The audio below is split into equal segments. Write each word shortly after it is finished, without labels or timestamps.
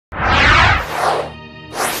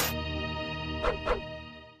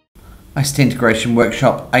ICT Integration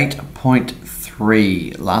Workshop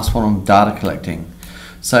 8.3, last one on data collecting.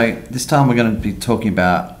 So this time we're going to be talking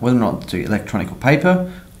about whether or not to do electronic or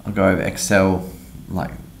paper. I'll go over Excel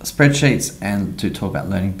like spreadsheets and to talk about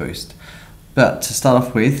Learning Boost. But to start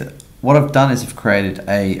off with, what I've done is I've created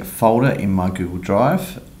a folder in my Google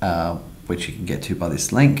Drive, which you can get to by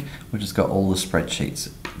this link, which has got all the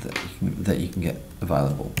spreadsheets that you can get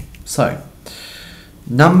available. So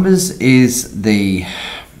Numbers is the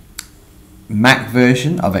Mac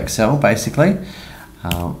version of Excel, basically.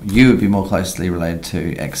 You would be more closely related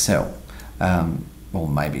to Excel, or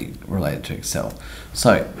maybe related to Excel.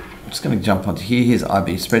 So I'm just going to jump onto here. Here's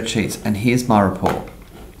IB Spreadsheets, and here's my report.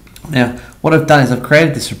 Now, what I've done is I've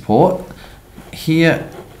created this report. Here,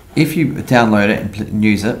 if you download it and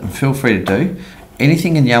use it, and feel free to do,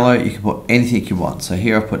 anything in yellow, you can put anything you want. So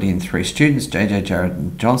here I've put in 3 students, JJ, Jared,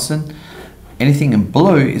 and Johnson. Anything in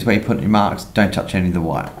blue is where you put your marks. Don't touch any of the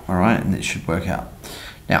white, all right? And it should work out.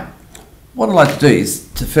 Now, what I'd like to do is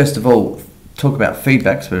to first of all talk about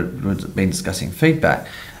feedback. So we've been discussing feedback,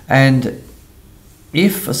 and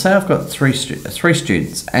if say I've got three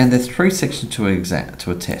students and there's 3 sections to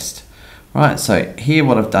a test, right? So here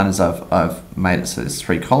what I've done is I've made it so there's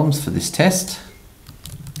 3 columns for this test.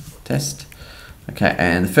 Okay,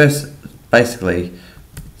 and the first basically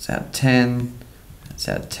it's out of 10. It's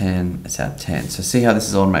out of 10, it's out of 10. So see how this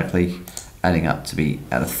is automatically adding up to be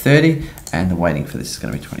out of 30, and the weighting for this is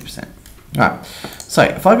going to be 20%. All right, so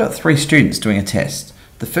if I've got 3 students doing a test,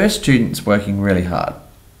 the first student's working really hard.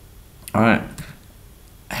 All right,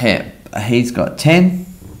 here, he's got 10,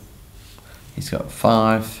 he's got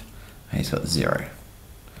 5, he's got 0.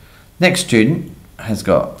 Next student has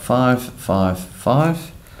got 5, 5,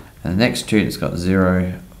 5, and the next student's got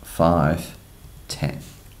 0, 5, 10.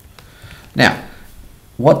 Now,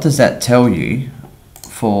 what does that tell you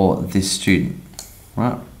for this student,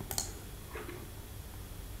 right?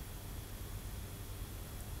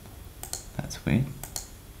 That's weird.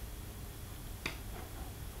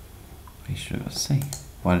 He should have got a C.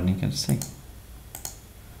 Why didn't he get a C?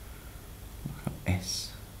 I've got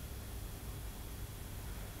S.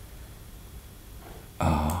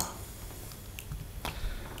 Oh.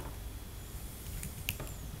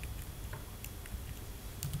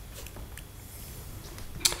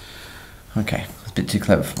 Okay, it's a bit too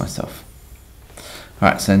clever for myself.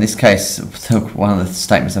 Alright, so in this case, one of the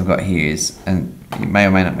statements I've got here is, and it may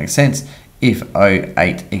or may not make sense, if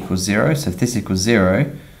 08 equals 0, so if this equals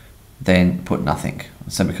 0, then put nothing.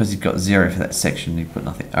 So because you've got 0 for that section, you put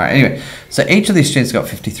nothing. Alright, anyway, so each of these students got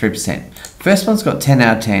 53%. First one's got 10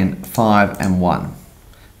 out of 10, 5 and 1.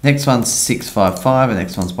 Next one's 6, 5, 5, and the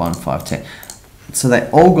next one's 1, 5, 10. So they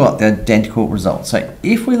all got the identical results. So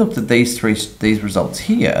if we looked at these results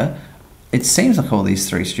here, it seems like all these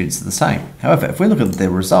 3 students are the same. However, if we look at their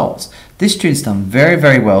results, this student's done very,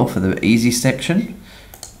 very well for the easy section,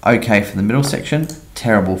 okay for the middle section,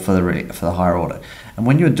 terrible for the higher order. And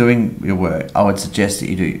when you're doing your work, I would suggest that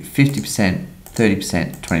you do 50%,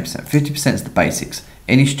 30%, 20%. 50% is the basics.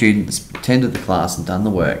 Any student that's attended the class and done the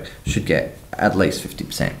work should get at least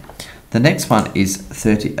 50%. The next one is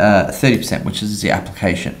 30%, which is the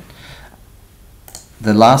application.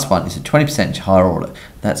 The last one is a 20% higher order.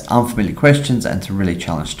 That's unfamiliar questions and to really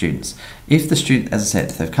challenge students. If the student, as I said,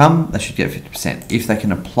 if they've come, they should get 50%. If they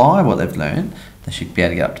can apply what they've learned, they should be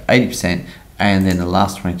able to get up to 80%, and then the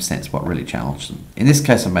last 20% is what really challenged them. In this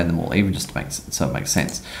case, I made them all even just to make so it makes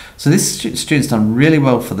sense. So this student's done really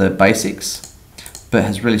well for the basics, but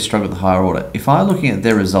has really struggled with the higher order. If I'm looking at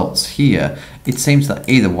their results here, it seems that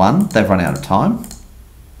either 1, they've run out of time,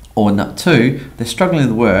 or 2, they're struggling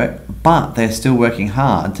with work, but they're still working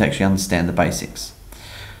hard to actually understand the basics.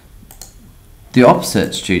 The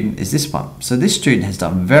opposite student is this one. So this student has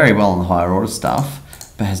done very well on the higher order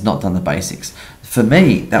stuff, but has not done the basics. For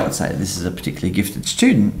me, that would say this is a particularly gifted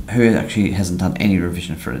student who actually hasn't done any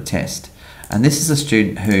revision for a test. And this is a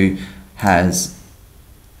student who has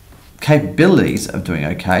capabilities of doing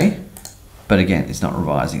okay, but again, it's not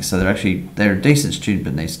revising. So they're a decent student,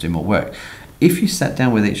 but needs to do more work. If you sat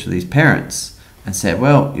down with each of these parents and said,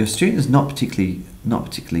 well, your student is not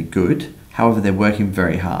particularly good, however, they're working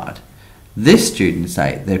very hard. This student,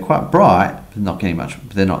 say, they're quite bright, but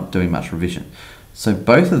they're not doing much revision. So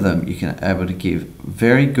both of them, you can be able to give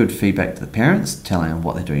very good feedback to the parents, telling them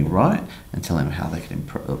what they're doing right, and telling them how they can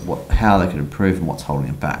improve and what's holding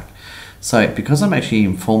them back. So because I'm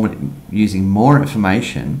actually using more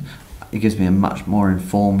information, it gives me a much more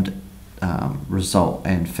informed result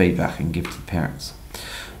and feedback I can give to the parents.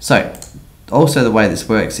 So also the way this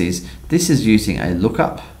works is this is using a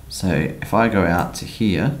lookup. So if I go out to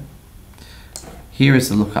here here is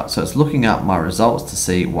the lookup. So it's looking up my results to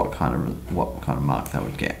see what kind of mark they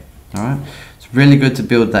would get. All right. It's really good to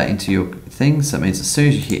build that into your thing. So it means as soon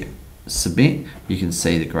as you hit submit, you can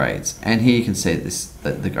see the grades, and here you can see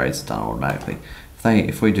that the grades are done automatically.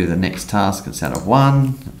 If we do the next task, it's out of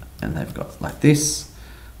 1, and they've got like this,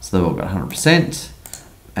 so they've all got 100%,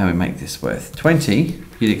 and we make this worth 20.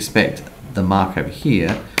 You'd expect the mark over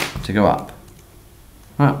here to go up,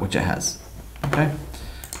 right? Which it has. Okay.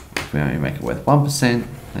 If we only make it worth 1%,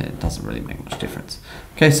 then it doesn't really make much difference.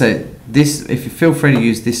 Okay, so this, if you feel free to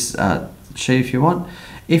use this sheet if you want.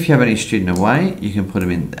 If you have any student away, you can put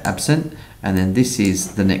them in absent, and then this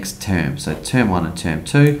is the next term. So term 1 and term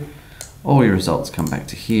 2, all your results come back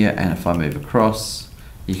to here, and if I move across,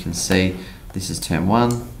 you can see this is term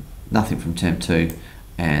 1, nothing from term 2,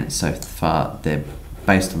 and so far they're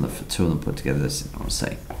based on the two of them put together, this is on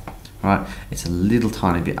C. Right, it's a little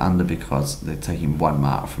tiny bit under because they're taking 1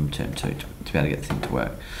 mark from term 2 to be able to get the thing to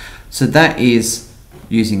work. So that is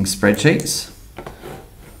using spreadsheets.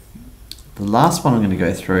 The last one I'm going to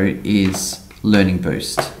go through is Learning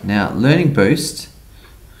Boost. Now, Learning Boost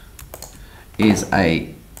is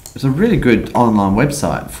it's a really good online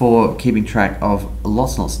website for keeping track of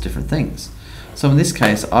lots and lots of different things. So in this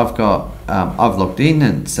case, I've logged in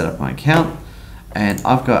and set up my account, and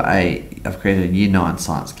I've created a Year 9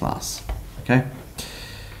 science class. Okay.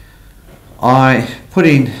 I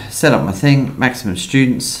set up my thing, maximum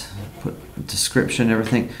students, put description,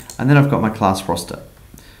 everything, and then I've got my class roster.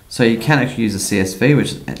 So you can actually use a CSV,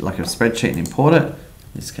 which is like a spreadsheet, and import it. In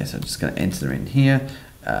this case, I'm just going to enter in here,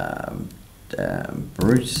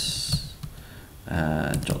 Bruce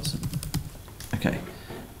Johnson. Okay.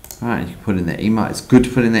 All right, you can put in their email. It's good to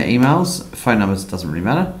put in their emails. Phone numbers doesn't really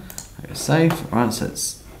matter. I go save. All right, so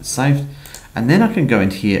it's saved. And then I can go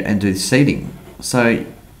into here and do seating. So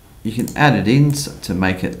you can add it in to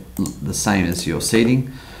make it the same as your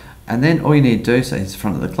seating. And then all you need to do, so it's in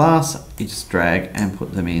front of the class, you just drag and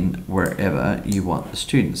put them in wherever you want the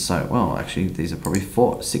students. So, well, actually, these are probably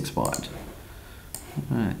 6 wide.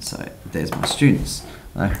 All right, so there's my students.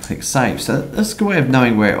 I click save. So that's a good way of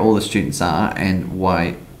knowing where all the students are, and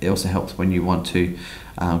why it also helps when you want to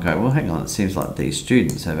go, well, hang on, it seems like these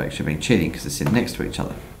students have actually been cheating because they're sitting next to each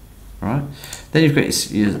other. All right. Then you've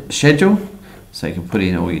got your schedule, so you can put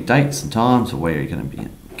in all your dates and times, or where you're going to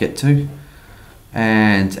get to.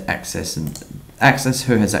 And access,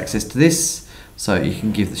 who has access to this, so you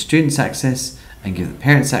can give the students access and give the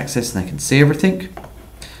parents access, and they can see everything.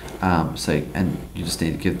 And you just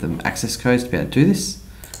need to give them access codes to be able to do this,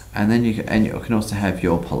 and then you can also have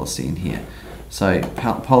your policy in here. So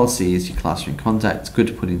policy is your classroom contact. It's good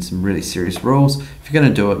to put in some really serious rules. If you're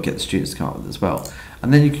going to do it, get the students to come up with it as well.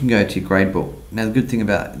 And then you can go to your gradebook. Now the good thing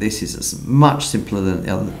about this is it's much simpler than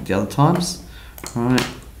the other times. All right.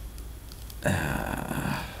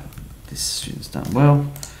 This student's done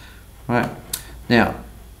well. Right. Now,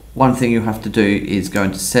 one thing you have to do is go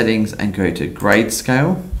into settings and go to grade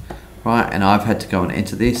scale. Right, and I've had to go and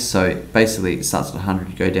enter this. So basically, it starts at 100.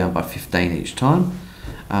 You go down by 15 each time.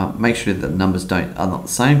 Make sure that the numbers are not the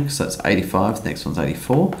same. So it's 85. The next one's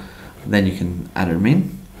 84. Then you can add them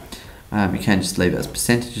in. You can just leave it as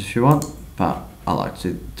percentage if you want, but I like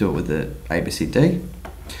to do it with the ABCD.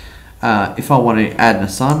 If I want to add an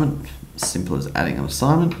assignment, simple as adding an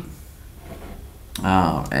assignment.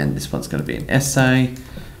 And this one's going to be an essay,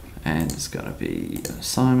 and it's going to be an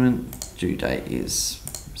assignment. Due date is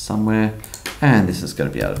somewhere, and this is going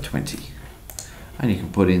to be out of 20. And you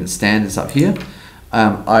can put in the standards up here.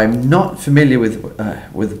 I'm not familiar with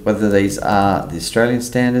whether these are the Australian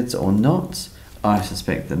standards or not. I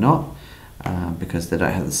suspect they're not, because they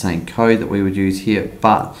don't have the same code that we would use here,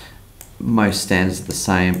 but most standards are the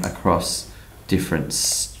same across different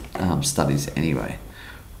studies anyway.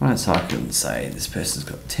 Right, so I can say this person's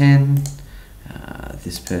got 10,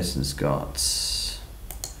 this person's got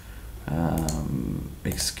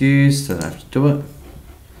excused, so I don't have to do it,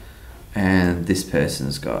 and this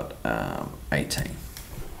person's got 18.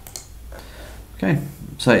 Okay,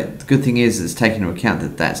 so the good thing is it's taking into account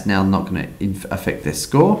that that's now not going to affect their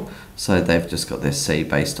score, so they've just got their C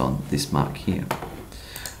based on this mark here.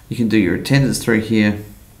 You can do your attendance through here.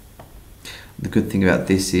 The good thing about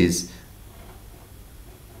this is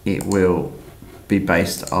it will be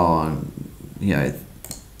based on, you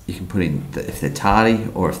can put in if they're tardy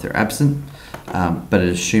or if they're absent, but it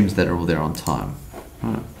assumes that they're all there on time.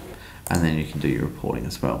 Right. And then you can do your reporting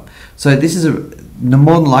as well. So this is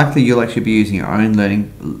more than likely you'll actually be using your own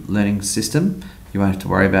learning system. You won't have to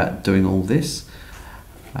worry about doing all this.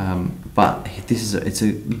 But it's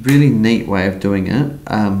a really neat way of doing it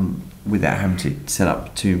without having to set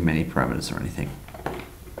up too many parameters or anything.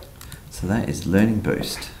 So So that is Learning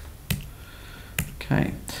Boost.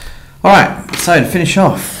 Okay. All right, so to finish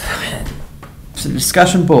off, so the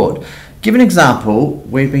discussion board. Give an example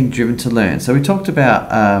where you've been driven to learn. So we talked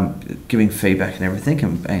about giving feedback and everything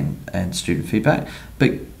and student feedback,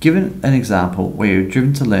 but given an example where you're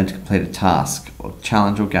driven to learn to complete a task or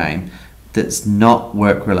challenge or game that's not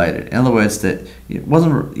work related. In other words, that you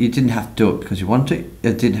didn't have to do it because you wanted to,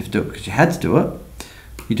 you didn't have to do it because you had to do it.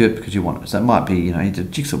 You do it because you want it. So it might be, you did a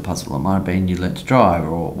jigsaw puzzle, it might have been you learnt to drive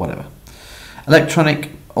or whatever.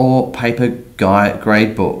 Electronic or paper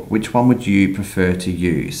grade book, which one would you prefer to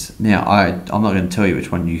use? Now, I'm not going to tell you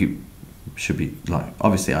which one you should be, like,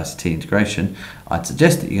 obviously ICT Integration. I'd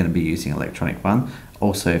suggest that you're going to be using electronic one.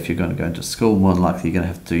 Also, if you're going to go into school, more than likely you're going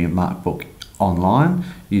to have to do your mark book online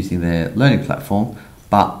using their learning platform.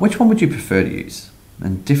 But which one would you prefer to use?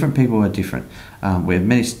 And different people are different. We have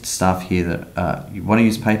many staff here that you want to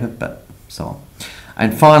use paper, but so on.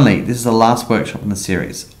 And finally, this is the last workshop in the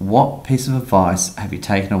series. What piece of advice have you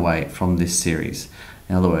taken away from this series?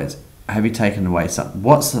 In other words, have you taken away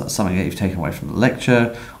what's something that you've taken away from the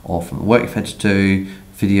lecture or from the work you've had to do,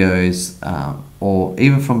 videos, or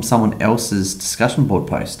even from someone else's discussion board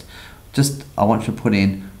post? I want you to put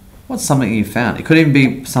in what's something you found. It could even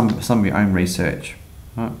be some of your own research.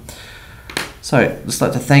 All right. So, I'd just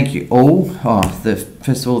like to thank you all.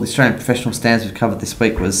 First of all, the Australian professional standards we've covered this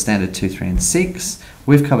week was Standard 2, 3 and 6.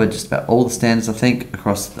 We've covered just about all the standards, I think,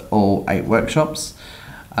 across all 8 workshops.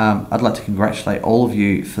 I'd like to congratulate all of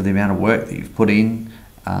you for the amount of work that you've put in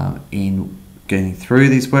getting through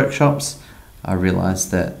these workshops. I realise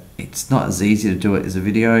that it's not as easy to do it as a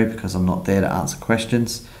video because I'm not there to answer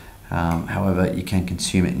questions. However, you can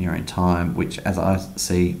consume it in your own time, which, as I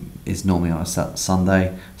see, is normally on a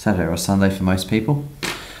Saturday or Sunday for most people.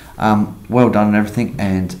 Well done on everything,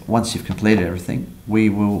 and once you've completed everything, we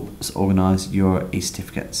will organise your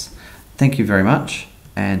e-certificates. Thank you very much,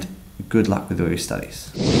 and good luck with all your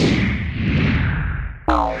studies.